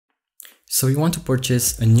So you want to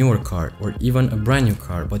purchase a newer car or even a brand new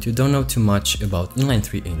car, but you don't know too much about inline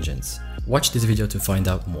 3 engines. Watch this video to find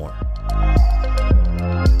out more.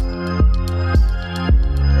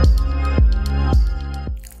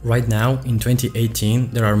 Right now, in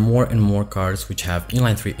 2018, there are more and more cars which have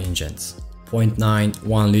inline 3 engines. 0.9,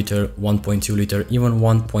 1 liter, 1.2 liter, even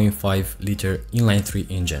 1.5 liter inline 3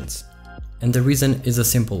 engines. And the reason is a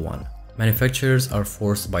simple one. Manufacturers are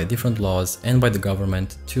forced by different laws and by the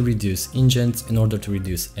government to reduce engines in order to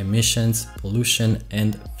reduce emissions, pollution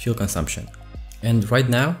and fuel consumption. And right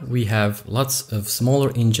now we have lots of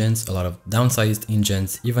smaller engines, a lot of downsized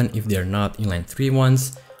engines, even if they're not inline 3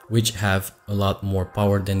 ones, which have a lot more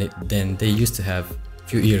power than they used to have a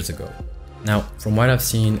few years ago. Now, from what I've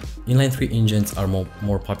seen, inline 3 engines are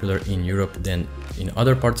more popular in Europe than in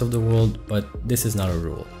other parts of the world, but this is not a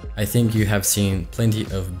rule. I think you have seen plenty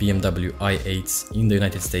of BMW i8s in the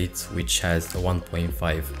United States, which has a 1.5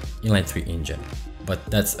 inline 3 engine, but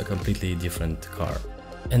that's a completely different car.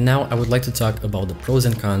 And now I would like to talk about the pros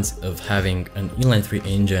and cons of having an inline 3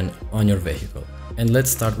 engine on your vehicle. And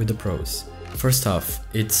let's start with the pros. First off,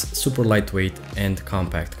 it's super lightweight and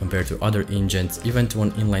compact compared to other engines, even to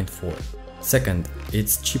an inline 4. Second,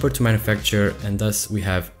 it's cheaper to manufacture and thus we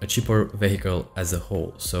have a cheaper vehicle as a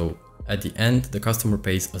whole. So at the end, the customer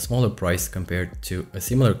pays a smaller price compared to a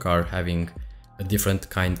similar car having a different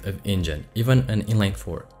kind of engine, even an inline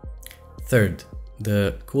 4. Third,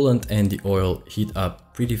 the coolant and the oil heat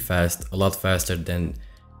up pretty fast, a lot faster than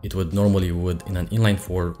it would in an inline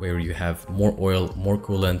 4 where you have more oil, more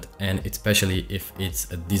coolant, and especially if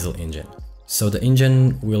it's a diesel engine. So the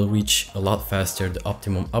engine will reach a lot faster the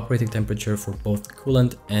optimum operating temperature for both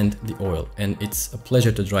coolant and the oil. And it's a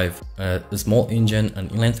pleasure to drive a small engine, an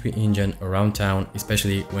inline 3 engine around town,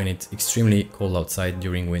 especially when it's extremely cold outside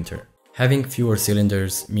during winter. Having fewer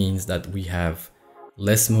cylinders means that we have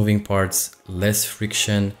less moving parts, less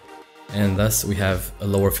friction, and thus we have a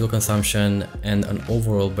lower fuel consumption and an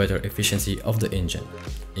overall better efficiency of the engine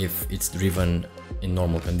if it's driven in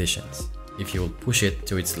normal conditions. If you push it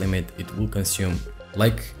to its limit, it will consume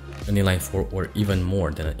like an inline 4 or even more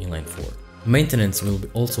than an inline 4. Maintenance will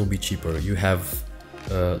also be cheaper. You have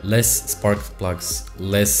less spark plugs,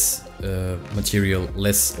 less material,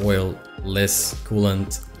 less oil, less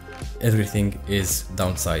coolant. Everything is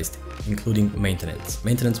downsized, including maintenance.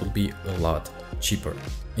 Maintenance will be a lot cheaper.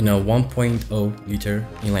 In a 1.0 liter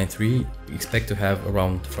inline 3, we expect to have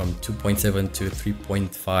around from 2.7 to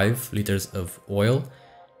 3.5 liters of oil,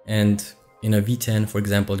 and in a V10, for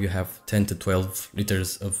example, you have 10 to 12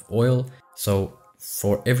 liters of oil. So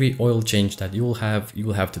for every oil change that you will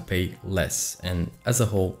have to pay less. And as a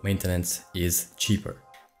whole, maintenance is cheaper.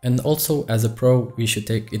 And also as a pro, we should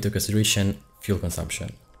take into consideration fuel consumption.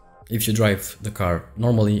 If you drive the car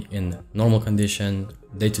normally in normal condition,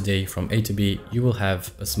 day to day from A to B, you will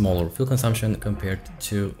have a smaller fuel consumption compared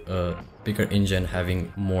to a bigger engine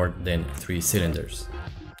having more than 3 cylinders.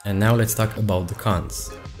 And now let's talk about the cons.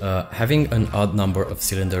 Having an odd number of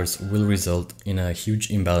cylinders will result in a huge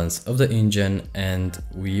imbalance of the engine, and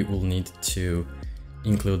we will need to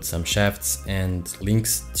include some shafts and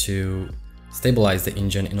links to stabilize the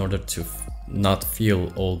engine in order to not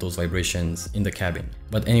feel all those vibrations in the cabin.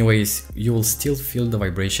 But anyways, you will still feel the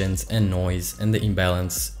vibrations and noise and the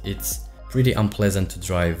imbalance. It's pretty unpleasant to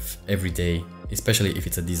drive every day, especially if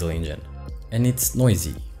it's a diesel engine. And it's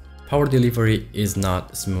noisy. Power delivery is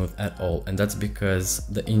not smooth at all, and that's because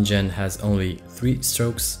the engine has only 3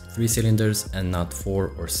 strokes, 3 cylinders, and not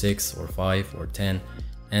 4 or 6 or 5 or 10.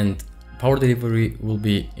 And power delivery will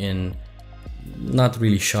be in not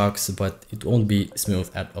really shocks, but it won't be smooth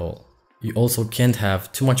at all. You also can't have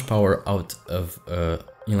too much power out of an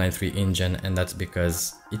inline 3 engine, and that's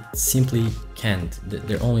because it simply can't.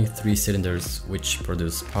 There are only 3 cylinders which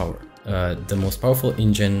produce power. The most powerful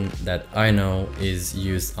engine that I know is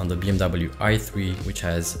used on the BMW i3, which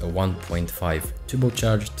has a 1.5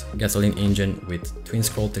 turbocharged gasoline engine with twin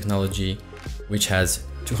scroll technology, which has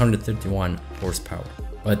 231 horsepower.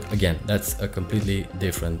 But again, that's a completely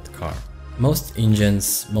different car. Most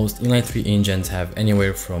inline 3 engines have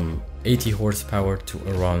anywhere from 80 horsepower to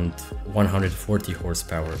around 140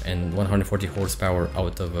 horsepower, and 140 horsepower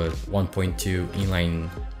out of a 1.2 inline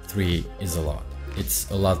 3 is a lot. It's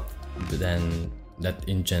a lot than that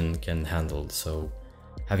engine can handle, so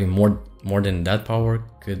having more than that power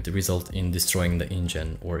could result in destroying the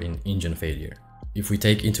engine or in engine failure. If we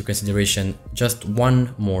take into consideration just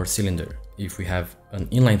one more cylinder, if we have an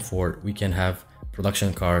inline 4, we can have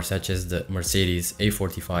production cars such as the Mercedes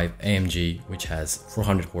A45 AMG, which has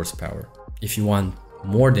 400 horsepower. If you want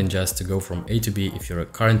more than just to go from A to B, if you're a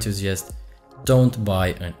car enthusiast, don't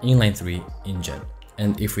buy an inline 3 engine.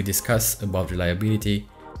 And if we discuss about reliability,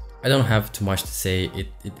 I don't have too much to say.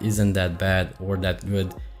 It isn't that bad or that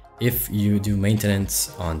good. If you do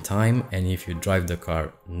maintenance on time and if you drive the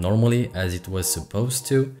car normally as it was supposed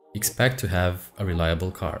to, expect to have a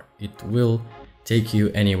reliable car. It will take you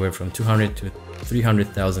anywhere from 200 to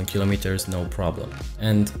 300,000 kilometers, no problem.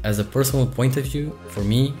 And as a personal point of view, for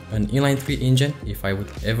me, an inline 3 engine, if I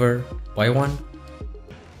would ever buy one.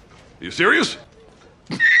 Are you serious?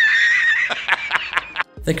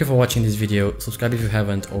 Thank you for watching this video. Subscribe if you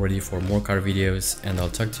haven't already for more car videos, and I'll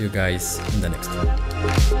talk to you guys in the next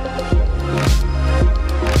one.